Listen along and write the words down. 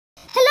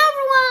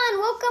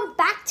welcome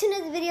back to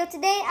another video.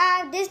 Today I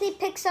have Disney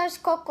Pixar's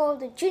COCO,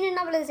 the junior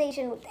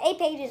novelization with 8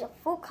 pages of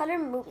full-color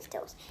movie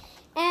stills.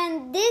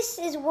 And this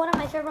is one of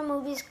my favorite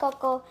movies,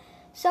 COCO.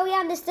 So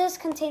yeah, this does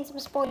contain some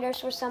spoilers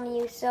for some of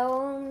you.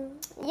 So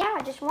yeah,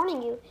 just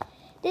warning you.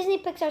 Disney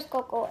Pixar's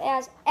COCO. It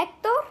has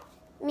Hector,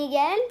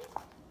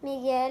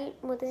 Miguel,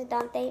 what is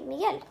Dante,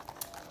 Miguel.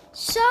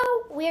 So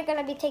we're going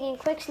to be taking a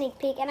quick sneak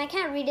peek, and I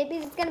can't read it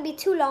because it's going to be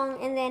too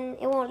long and then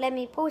it won't let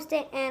me post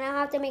it, and I'll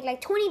have to make like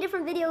 20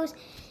 different videos,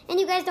 and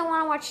you guys don't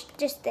want to watch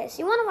just this.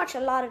 You want to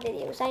watch a lot of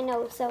videos, I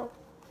know. So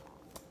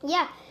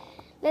yeah,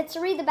 let's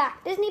read the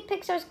back. Disney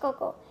Pixar's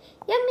COCO.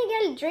 Young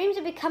Miguel dreams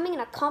of becoming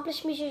an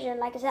accomplished musician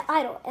like his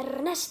idol,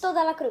 Ernesto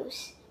de la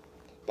Cruz.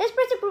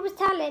 Desperate to prove his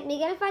talent,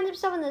 Miguel finds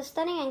himself in the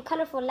stunning and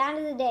colorful land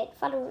of the dead,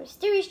 following a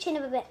mysterious chain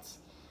of events.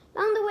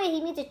 Along the way,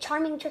 he meets a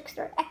charming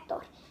trickster,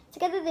 Hector.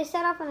 Together, they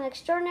set off on an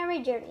extraordinary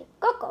journey.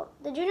 COCO,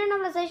 the junior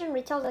novelization,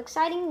 retells an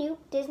exciting new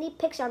Disney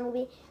Pixar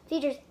movie,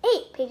 features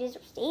 8 pages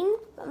of scenes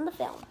from the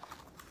film.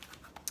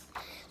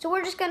 So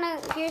we're just gonna,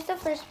 here's the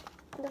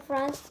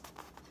front,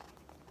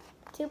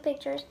 2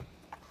 pictures.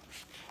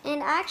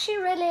 And I actually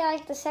really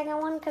like the second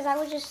one because I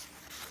was just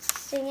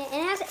seeing it.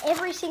 And it has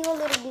every single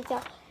little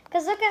detail.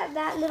 Because look at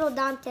that little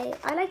Dante.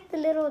 I like the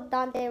little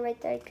Dante right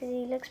there because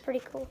he looks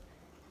pretty cool.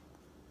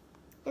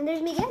 And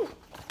there's Miguel.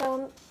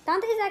 So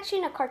Dante is actually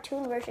in a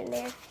cartoon version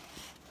there.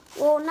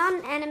 Well, not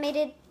an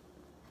animated.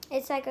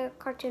 It's like a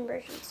cartoon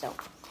version. So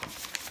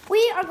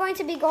we are going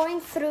to be going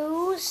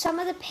through some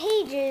of the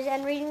pages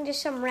and reading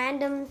just some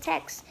random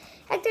text.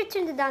 Hector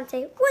turned to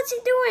Dante. What's he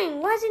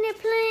doing? Why isn't he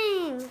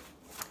playing?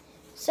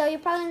 So you're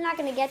probably not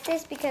going to get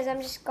this because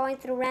I'm just going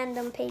through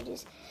random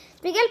pages.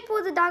 Miguel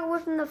pulled the dog away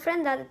from the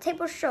ofrenda. The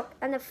table shook,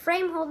 and the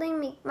frame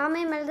holding Mama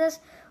Imelda's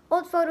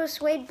old photos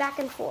swayed back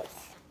and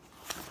forth.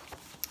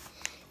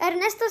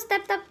 Ernesto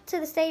stepped up to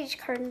the stage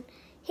curtain.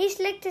 He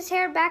slicked his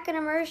hair back and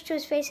emerged to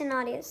his face in the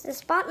audience. The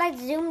spotlight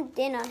zoomed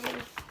in on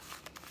him.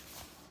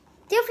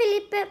 Tio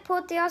Felipe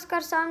pulled the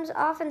Oscar's arms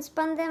off and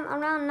spun them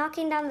around,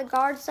 knocking down the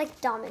guards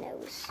like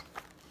dominoes.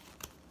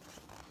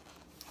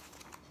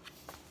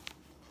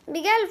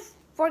 Miguel,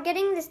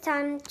 forgetting this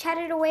time,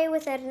 chatted away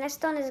with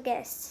Ernesto and his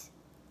guests.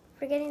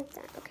 Forgetting the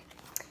time, okay.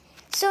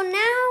 So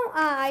now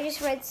I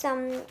just read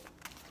some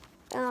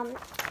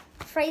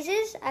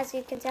phrases, as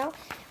you can tell.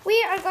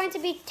 We are going to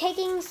be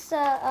taking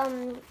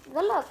the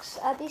looks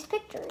at these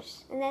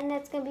pictures, and then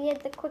that's going to be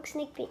the quick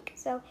sneak peek.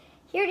 So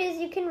here it is.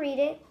 You can read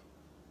it.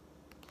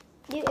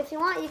 If you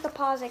want, you can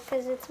pause it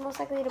because it's most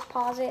likely to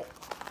pause it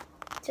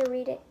to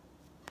read it.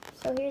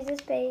 So here's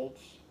this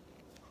page,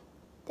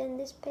 then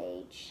this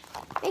page.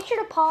 Make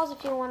sure to pause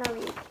if you want to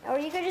read, or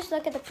you can just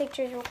look at the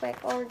pictures real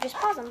quick, or just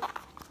pause them.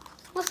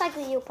 Most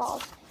likely you'll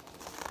pause.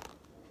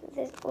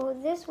 This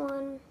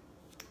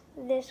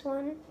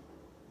one.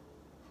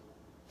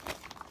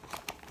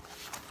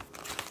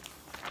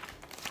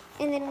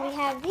 And then we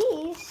have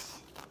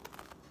these.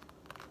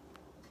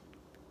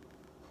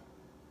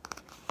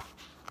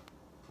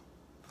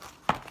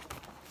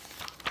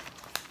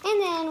 And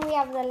then we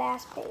have the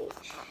last page.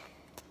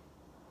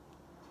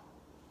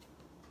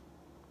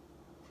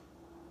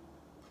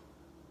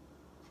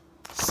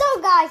 So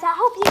guys, I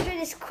hope you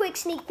enjoyed this quick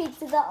sneak peek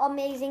to the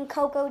amazing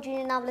COCO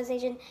junior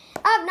novelization.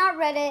 I have not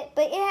read it,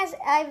 but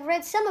I've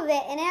read some of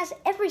it, and it has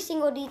every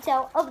single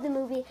detail of the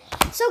movie.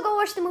 So go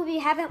watch the movie if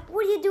you haven't.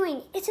 What are you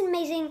doing? It's an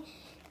amazing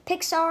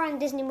Pixar and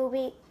Disney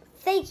movie.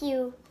 Thank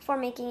you for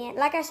making it.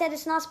 Like I said,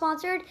 it's not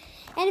sponsored.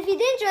 And if you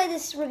did enjoy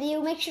this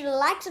review, make sure to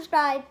like,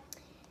 subscribe,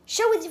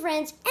 share with your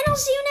friends, and I'll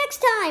see you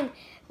next time.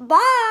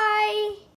 Bye!